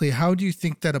 hypothetically, how do you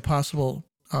think that a possible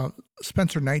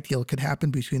Spencer Knight deal could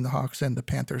happen between the Hawks and the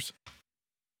Panthers?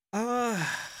 I'd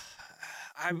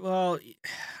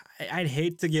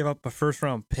hate to give up a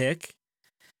first-round pick.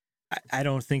 I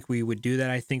don't think we would do that.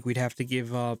 I think we'd have to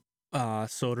give up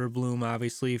Soderblom,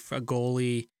 obviously, for a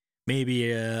goalie,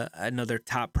 maybe another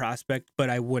top prospect, but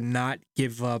I would not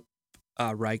give up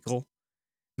Reichel.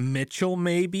 Mitchell,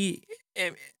 maybe.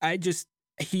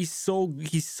 He's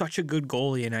such a good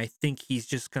goalie, and I think he's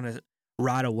just going to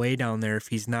rot away down there if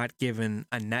he's not given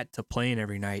a net to play in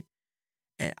every night.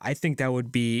 I think that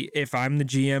would be, if I'm the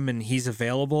GM and he's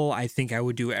available, I think I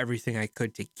would do everything I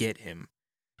could to get him.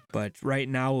 But right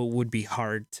now it would be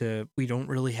hard we don't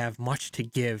really have much to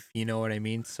give, you know what I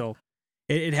mean? So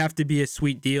it'd have to be a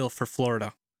sweet deal for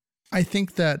Florida. I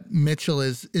think that Mitchell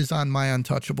is on my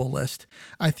untouchable list.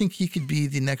 I think he could be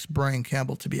the next Brian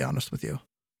Campbell, to be honest with you.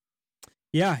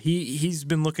 Yeah, he's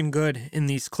been looking good in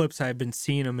these clips I've been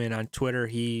seeing him in on Twitter.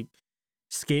 He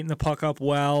skating the puck up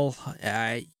well.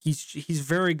 He's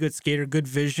very good skater, good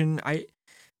vision.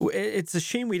 It's a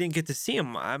shame we didn't get to see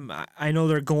him. I know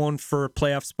they're going for a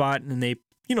playoff spot, and they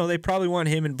probably want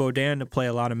him and Beaudin to play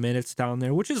a lot of minutes down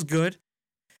there, which is good.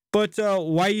 But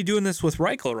why are you doing this with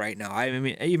Reichel right now? I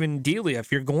mean, even Delia,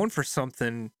 if you're going for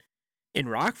something in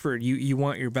Rockford, you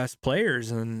want your best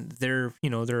players, and they're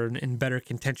in better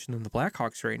contention than the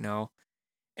Blackhawks right now.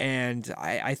 And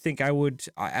I think I would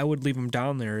leave him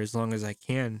down there as long as I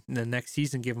can. And the next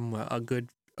season, give him a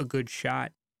good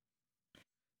shot.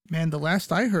 Man, the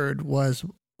last I heard was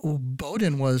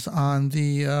Beaudin was on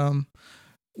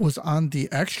the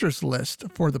extras list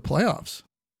for the playoffs.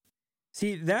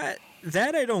 See, that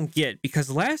I don't get,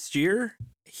 because last year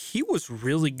he was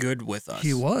really good with us.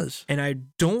 He was. And I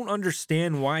don't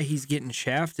understand why he's getting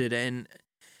shafted. And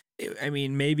I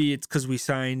mean, maybe it's because we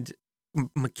signed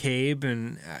McCabe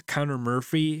and Connor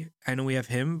Murphy. I know we have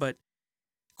him, but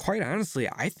quite honestly,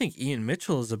 I think Ian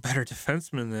Mitchell is a better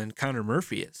defenseman than Connor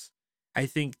Murphy is. I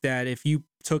think that if you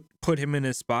put him in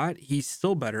his spot, he's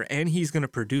still better, and he's going to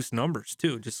produce numbers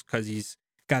too, just because he's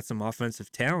got some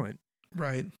offensive talent.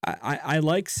 Right. I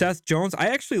like Seth Jones. I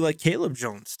actually like Caleb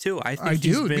Jones too. I think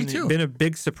he's been a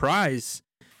big surprise.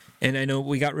 And I know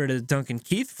we got rid of Duncan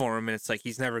Keith for him, and it's like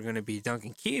he's never going to be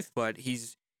Duncan Keith, but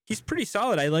he's pretty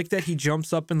solid. I like that he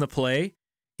jumps up in the play.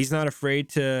 He's not afraid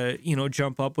to,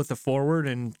 jump up with the forward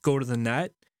and go to the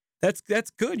net. That's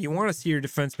good. You want to see your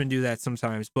defenseman do that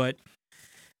sometimes, but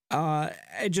I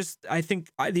think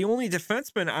the only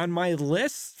defenseman on my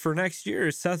list for next year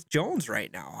is Seth Jones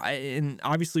right now. And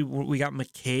obviously we got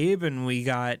McCabe and we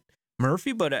got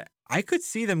Murphy, but I could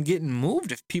see them getting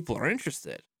moved if people are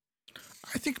interested.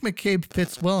 I think McCabe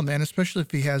fits well, man, especially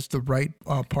if he has the right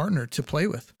partner to play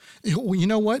with. You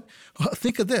know what?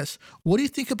 Think of this. What do you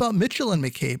think about Mitchell and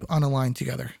McCabe on a line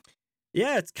together?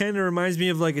 Yeah, it kind of reminds me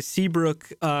of like a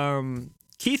Seabrook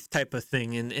Keith type of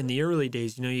thing in the early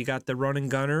days. You got the running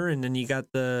gunner, and then you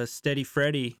got the steady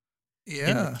Freddy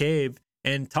in McCabe,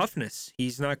 and toughness.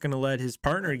 He's not going to let his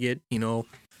partner get,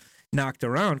 knocked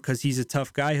around because he's a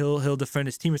tough guy. He'll defend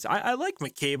his teammates. I like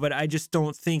McCabe, but I just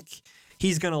don't think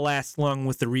he's going to last long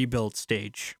with the rebuild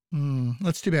stage.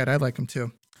 That's too bad. I like him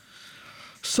too.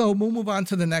 So we'll move on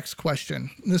to the next question.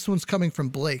 This one's coming from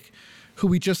Blake, who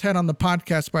we just had on the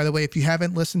podcast, by the way. If you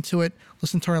haven't listened to it,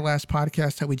 listen to our last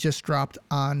podcast that we just dropped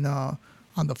on the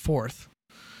 4th.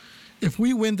 If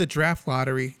we win the draft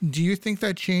lottery, do you think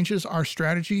that changes our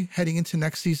strategy heading into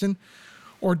next season?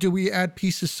 Or do we add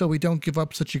pieces so we don't give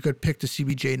up such a good pick to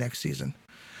CBJ next season?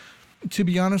 To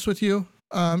be honest with you,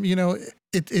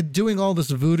 it doing all this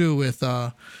voodoo with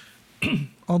with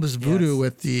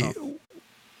the tough.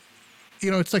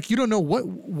 It's like you don't know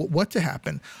what to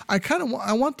happen. I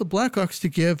want the Blackhawks to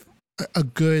give a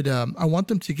good I want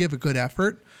them to give a good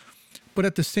effort, but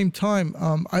at the same time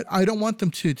I don't want them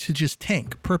to just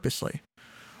tank purposely.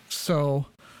 So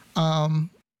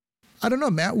I don't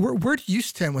know, Matt, where do you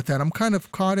stand with that? I'm kind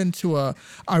of caught into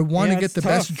I want to get the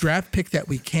best draft pick that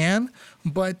we can,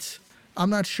 but I'm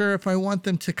not sure if I want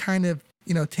them to kind of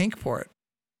tank for it.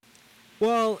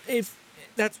 Well,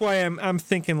 that's why I'm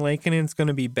thinking Lankinen's going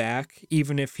to be back,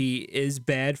 even if he is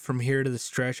bad from here to the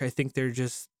stretch. I think they're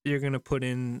going to put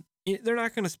in they're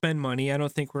not going to spend money. I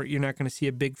don't think you're not going to see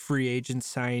a big free agent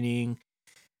signing.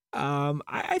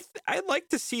 I'd like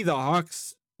to see the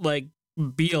Hawks like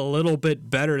be a little bit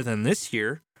better than this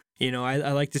year.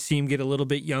 I like to see him get a little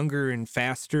bit younger and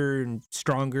faster and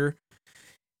stronger.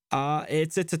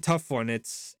 It's a tough one.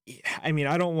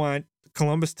 I don't want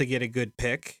Columbus to get a good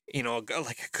pick.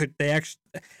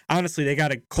 Honestly, they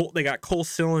got Cole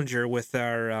Sillinger with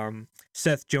our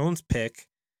Seth Jones pick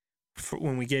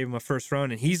when we gave him a first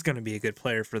round, and he's going to be a good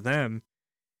player for them.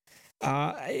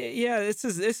 This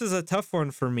is a tough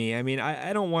one for me.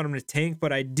 I don't want him to tank,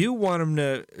 but I do want him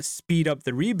to speed up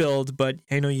the rebuild, but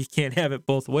I know you can't have it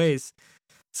both ways.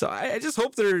 So I just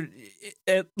hope they're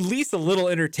at least a little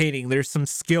entertaining. There's some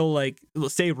skill, like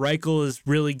let's say Reichel is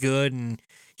really good and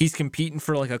he's competing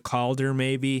for like a Calder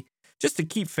maybe, just to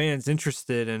keep fans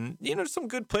interested. And some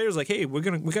good players like, hey, we're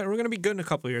gonna be good in a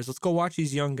couple of years. Let's go watch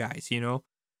these young guys.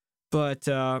 But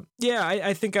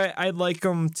I think I'd like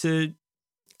them to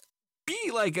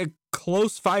be like a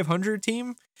close 500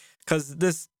 team, because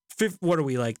this what are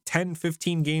we, like 10,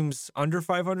 15 games under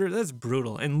 500? That's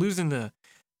brutal. And losing the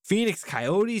Phoenix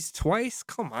Coyotes twice?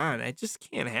 Come on. It just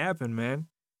can't happen, man.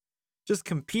 Just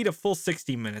compete a full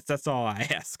 60 minutes. That's all I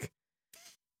ask.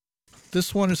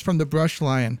 This one is from the Brush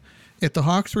Lion. If the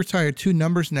Hawks retired 2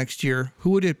 numbers next year,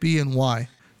 who would it be and why?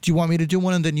 Do you want me to do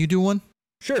one and then you do one?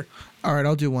 Sure. All right,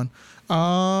 I'll do one.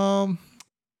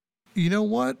 You know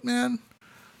what, man?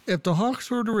 If the Hawks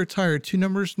were to retire 2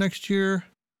 numbers next year,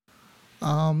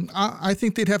 I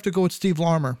think they'd have to go with Steve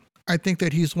Larmer. I think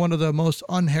that he's one of the most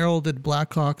unheralded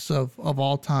Blackhawks of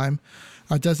all time.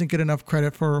 Doesn't get enough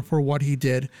credit for what he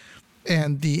did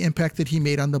and the impact that he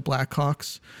made on the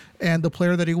Blackhawks and the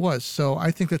player that he was. So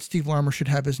I think that Steve Larmer should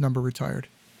have his number retired.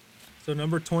 So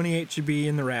number 28 should be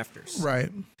in the rafters.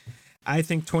 Right. I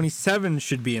think 27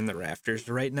 should be in the rafters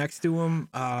right next to him.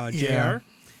 JR. Yeah.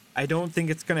 I don't think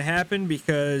it's going to happen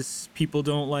because people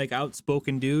don't like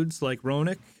outspoken dudes like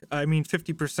Roenick.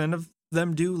 50% of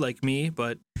them do, like me,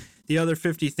 but the other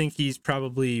 50 think he's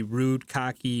probably rude,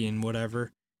 cocky, and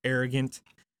whatever, arrogant.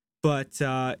 But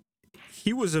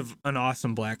he was an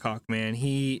awesome Blackhawk, man.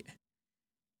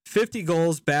 50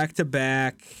 goals back to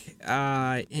back,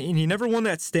 and he never won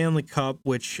that Stanley Cup,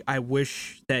 which I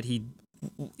wish that he,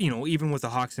 even with the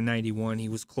Hawks in '91, he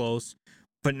was close,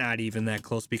 but not even that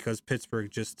close because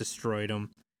Pittsburgh just destroyed him.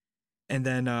 And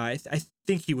then I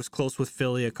think he was close with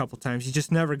Philly a couple times. He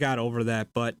just never got over that.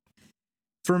 But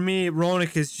for me,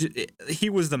 Roenick he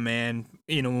was the man.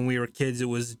 When we were kids, it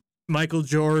was Michael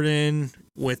Jordan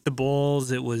with the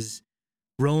Bulls. It was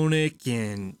Roenick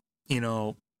and,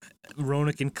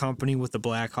 Roenick and company with the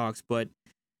Blackhawks. But,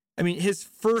 his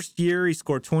first year, he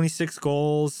scored 26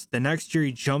 goals. The next year,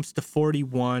 he jumps to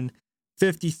 41,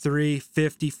 53,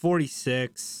 50,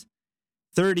 46.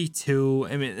 32.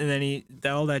 And then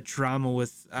all that drama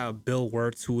with Bill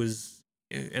Wirtz, who he's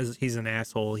an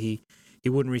asshole. He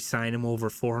wouldn't re-sign him over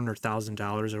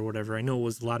 $400,000 or whatever. I know it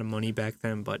was a lot of money back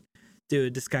then, but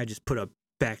dude, this guy just put up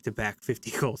back-to-back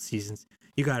 50-goal seasons.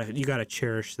 You gotta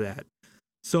cherish that.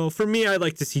 So for me, I'd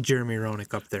like to see Jeremy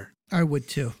Roenick up there. I would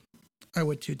too,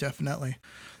 definitely.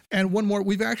 And one more.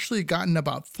 We've actually gotten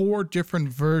about 4 different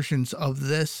versions of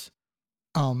this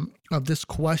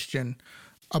question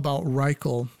about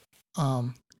Reichel.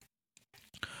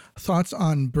 Thoughts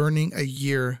on burning a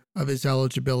year of his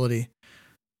eligibility.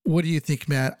 What do you think,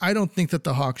 Matt? I don't think that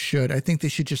the Hawks should. I think they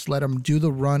should just let him do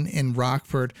the run in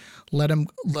Rockford. Let him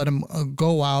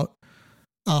go out,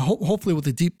 hopefully with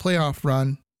a deep playoff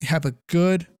run, have a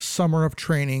good summer of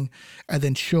training, and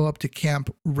then show up to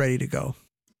camp ready to go.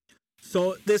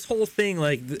 So this whole thing,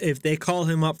 like if they call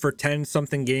him up for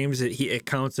 10-something games, it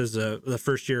counts as the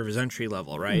first year of his entry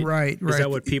level, right? Right. Is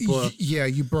that what people? Yeah,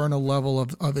 you burn a level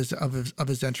of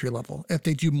his entry level if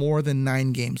they do more than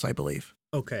 9 games, I believe.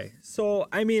 Okay, so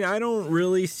I don't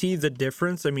really see the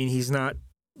difference. He's not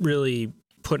really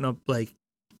putting up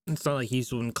it's not like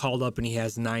he's been called up and he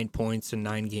has 9 points in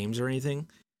 9 games or anything.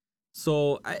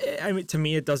 So to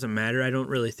me, it doesn't matter. I don't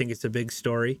really think it's a big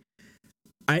story.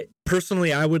 I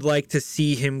would like to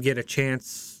see him get a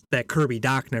chance that Kirby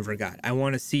Dach never got. I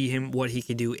want to see him what he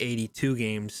could do 82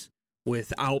 games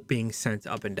without being sent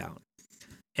up and down.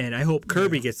 And I hope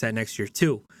Kirby gets that next year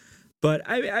too. But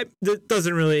that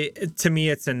doesn't really, to me,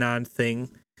 it's a non-thing.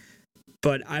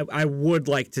 But I would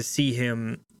like to see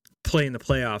him play in the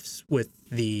playoffs with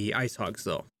the Ice Hogs,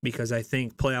 though, because I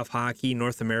think playoff hockey,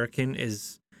 North American,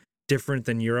 is different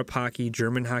than Europe hockey,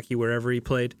 German hockey, wherever he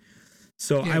played.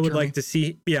 So I would like to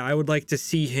see,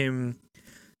 him,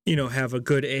 have a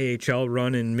good AHL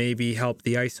run and maybe help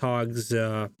the Ice Hogs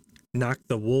knock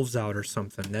the Wolves out or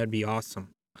something. That'd be awesome.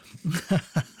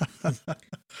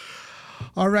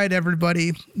 All right,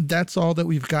 everybody. That's all that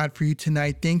we've got for you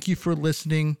tonight. Thank you for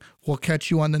listening. We'll catch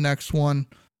you on the next one.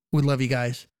 We love you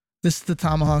guys. This is the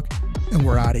Tomahawk, and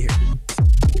we're out of here.